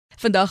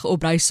Vandag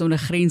op Reis Sonder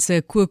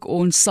Grense kook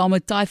ons saam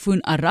met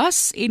Tayfun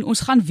Aras en ons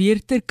gaan weer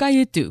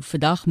Turkye toe.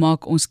 Vandag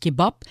maak ons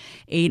kebab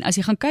en as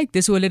jy gaan kyk,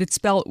 dis hoe hulle dit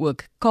spel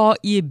ook,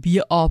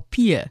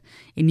 K-E-B-A-P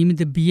en nie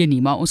met 'n B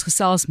nie, maar ons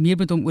gesels meer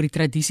met hom oor die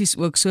tradisies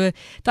ook. So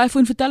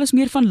Tayfun, vertel ons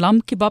meer van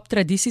lamkebab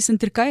tradisies in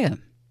Turkye.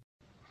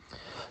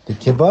 Die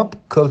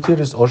kebab-cultuur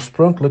is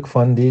oorspronklik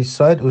van die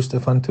suidooste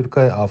van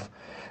Turkye af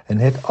en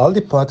het al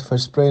die pad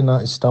versprei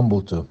na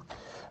Istanbul toe.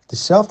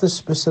 Dieselfde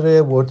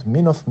speserye word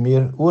min of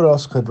meer oral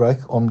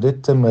gebruik om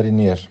dit te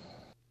marineer.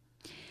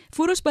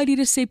 Voor ons by die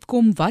resep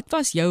kom, wat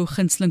was jou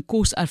gunsteling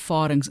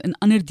koservarings in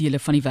ander dele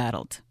van die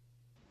wêreld?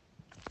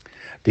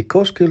 Die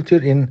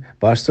koskultuur in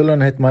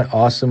Barcelona het my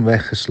asem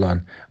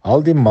weggeslaan.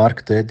 Al die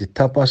markte, die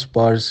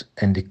tapasbars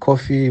en die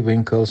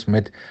koffiewinkels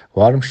met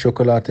warm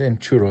sjokolade en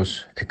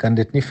churros. Ek kan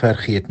dit nie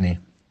vergeet nie.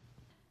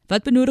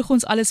 Wat benodig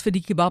ons alles vir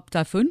die kebab,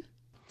 Tayfun?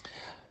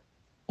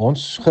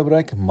 Ons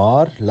gebruik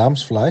maar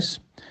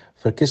lamsvleis,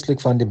 verkieslik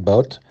van die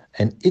bout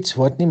en iets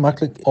wat nie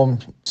maklik om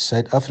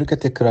Suid-Afrika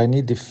te kry nie,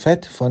 die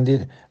vet van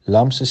die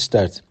lam se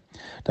stert.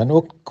 Dan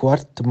ook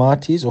kwart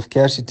tomaties of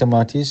kersie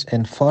tomaties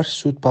en vars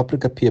soet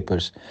paprika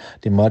pepers.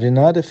 Die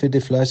marinade vir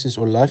die vleis is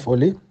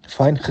olyfolie,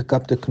 fyn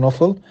gekapte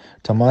knoffel,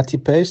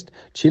 tomatiepaste,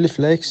 chili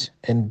flakes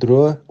en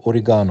droë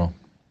oregano.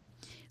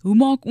 Hoe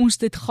maak ons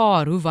dit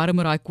gaar? Hoe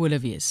warm moet daai kole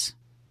wees?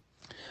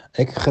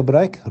 Ek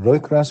gebruik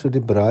rooikruis vir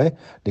die braai.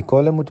 Die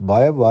kole moet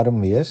baie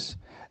warm wees.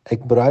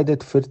 Ek braai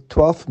dit vir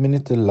 12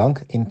 minute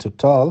lank in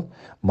totaal,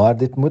 maar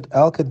dit moet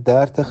elke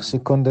 30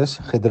 sekondes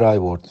gedraai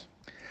word.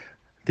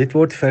 Dit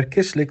word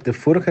verkieslik die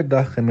vorige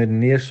dag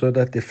gemarineer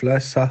sodat die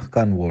vleis sag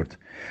kan word.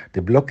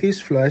 Die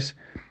blokkies vleis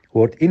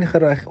word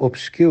ingeryg op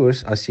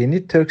skewers. As jy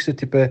nie Turkse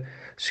tipe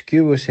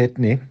skewers het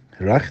nie,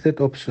 ryg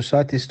dit op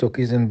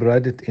sosati-stokkies en braai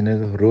dit in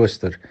 'n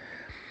rooster.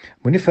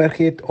 Moenie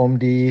vergeet om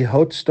die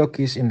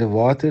houtstokkies in die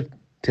water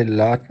te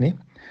laat nie,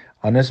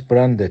 anders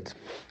brand dit.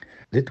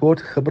 Dit word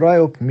gebraai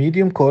op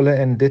medium kolle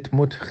en dit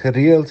moet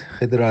gereeld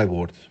gedraai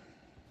word.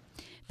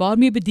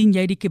 Waarmee bedien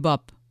jy die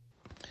kebab?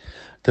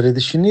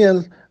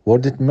 Tradisioneel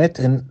word dit met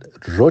 'n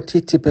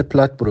roti-tipe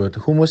platbrood,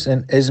 hummus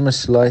en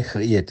esmeslaai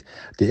geëet.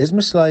 Die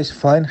esmeslaai is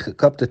fyn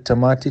gekapte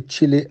tomatie,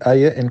 chili,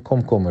 eie en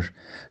komkommer.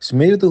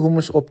 Smeer die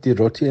hummus op die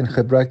roti en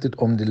gebruik dit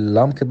om die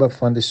lamkebab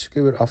van die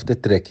skewer af te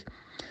trek.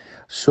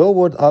 So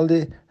word al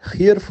die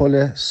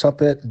geurvolle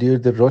sappe deur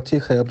die roti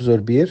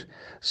geabsorbeer,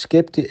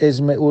 skep die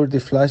esme oor die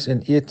vleis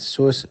en eet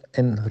soos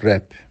 'n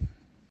wrap.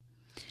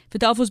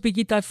 Vertel ons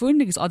bietjie,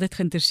 Tayfun, ek is altyd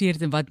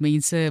geïnteresseerd in wat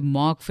mense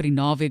maak vir die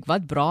naweek.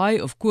 Wat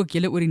braai of kook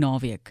julle oor die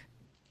naweek?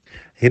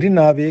 Hierdie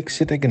naweek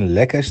sit ek 'n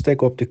lekker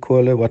steak op die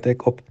kole wat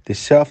ek op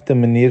dieselfde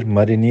manier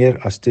marineer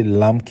as die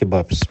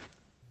lamkebabs.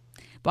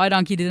 Baie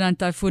dankie dit aan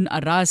Tayfun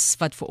Aras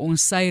wat vir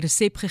ons sy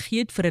resep gegee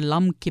het vir 'n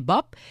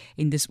lamkebab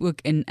en dis ook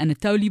in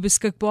Anatolie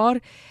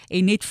beskikbaar.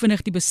 En net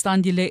vinnig die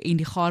bestanddele en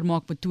die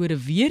gaarmaakmetode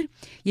weer.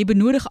 Jy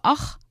benodig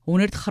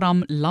 800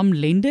 gram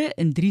lamlende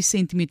in 3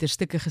 cm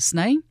stukke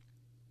gesny,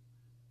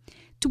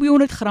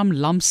 200 gram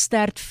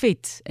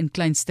lamstertvet in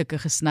klein stukke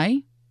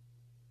gesny,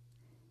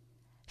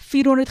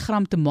 400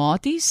 gram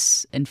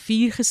tomaties in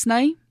 4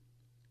 gesny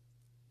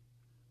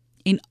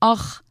en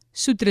 8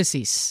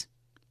 soetrussies.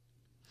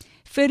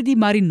 Vir die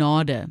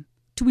marinade,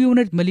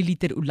 200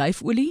 ml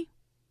olyfolie,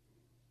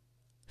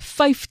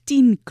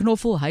 15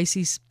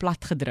 knoffelhuisies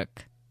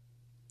platgedruk,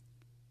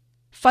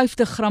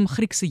 50 gram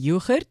Griekse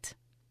yoghurt,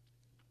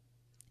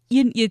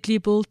 1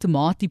 eetlepel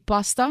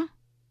tomatiepasta,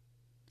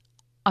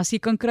 as jy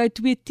kan kry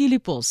 2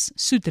 teelepels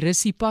soet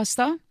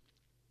russiepasta,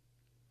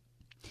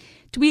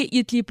 2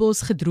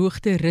 eetlepels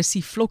gedroogde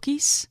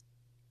russievlokkies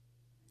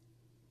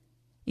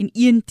en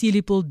 1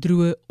 teelepel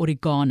droë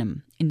oregano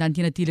en dan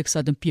jy natuurlik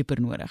sout en peper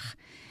nodig.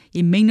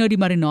 Jy meng nou die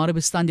marinade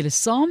bestanddele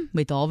saam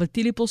met 'n halwe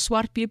teelepel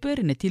swartpeper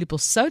en 'n teelepel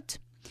sout.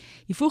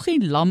 Jy voeg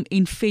die lam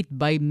en vet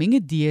by, meng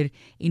dit deur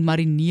en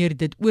marineer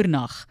dit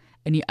oornag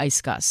in die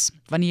yskas.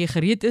 Wanneer jy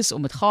gereed is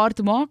om dit gaar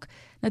te maak,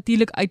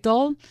 natuurlik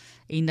uithaal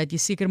en dat jy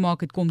seker maak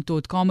dit kom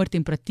tot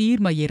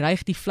kamertemperatuur, maar jy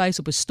ryg die vleis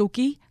op 'n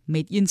stokkie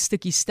met 1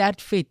 stukkie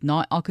stertvet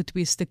na elke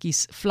 2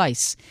 stukkies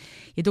vleis.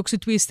 Jy het ook so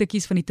 2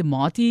 stukkies van die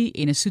tomatie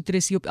en 'n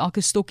soetrussie op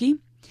elke stokkie.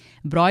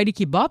 Braai die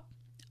kebab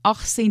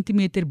 8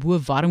 cm bo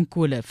warm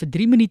kole vir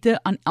 3 minute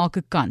aan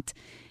elke kant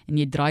en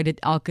jy draai dit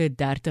elke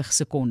 30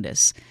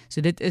 sekondes.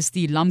 So dit is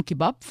die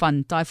lamkebab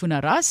van Tayfun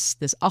Aras.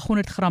 Dis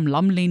 800 gram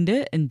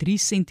lamlende in 3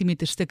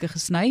 cm stukke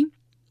gesny,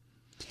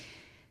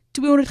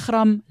 200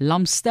 gram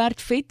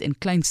lamstertvet in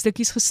klein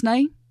stukkies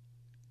gesny,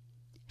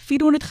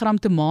 400 gram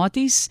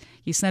tomaties,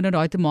 jy sny nou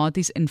daai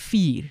tomaties in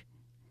 4,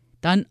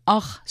 dan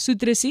 8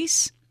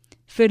 soetrussies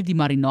vir die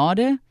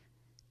marinade,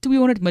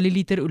 200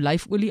 ml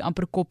olyfolie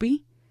amper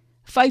koppie,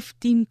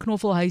 15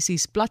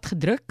 knoffelhuisies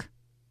platgedruk,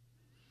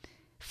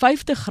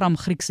 50 gram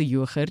Griekse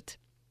yoghurt,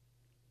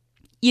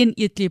 1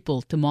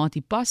 eetlepel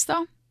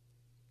tomatiepasta,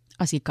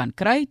 as jy kan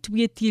kry,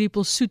 2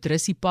 teelepels soet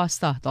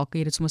russiepasta, dalk kan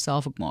jy dit sommer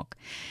self ook maak,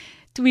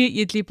 2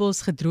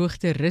 eetlepels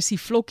gedroogde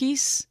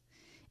russievlokkies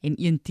en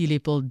 1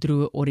 teelepel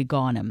droë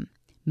oregano.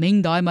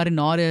 Meng daai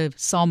marinade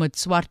saam met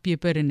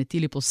swartpeper en 'n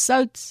teelepel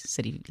sout,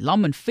 sit die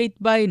lam in vet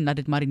by en laat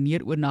dit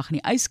marineer oornag in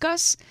die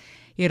yskas.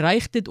 Jy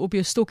ryg dit op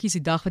jou stokkies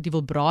die dag wat jy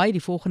wil braai,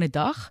 die volgende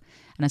dag,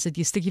 en dan sit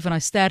jy 'n stukkie van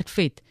daai sterk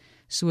vet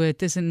so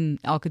tussen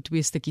elke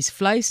 2 stukkies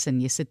vleis en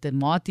jy sit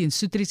tamatie en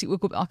soetriesie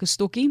ook op elke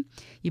stokkie.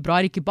 Jy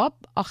braai die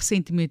kebab 8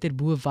 cm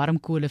bo warm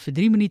kole vir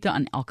 3 minute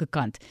aan elke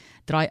kant.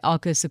 Draai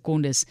elke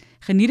sekondes.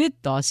 Geniet dit,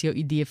 daar's jou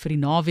idee vir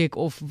die naweek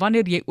of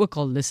wanneer jy ook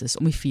al lus is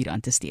om die vuur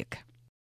aan te steek.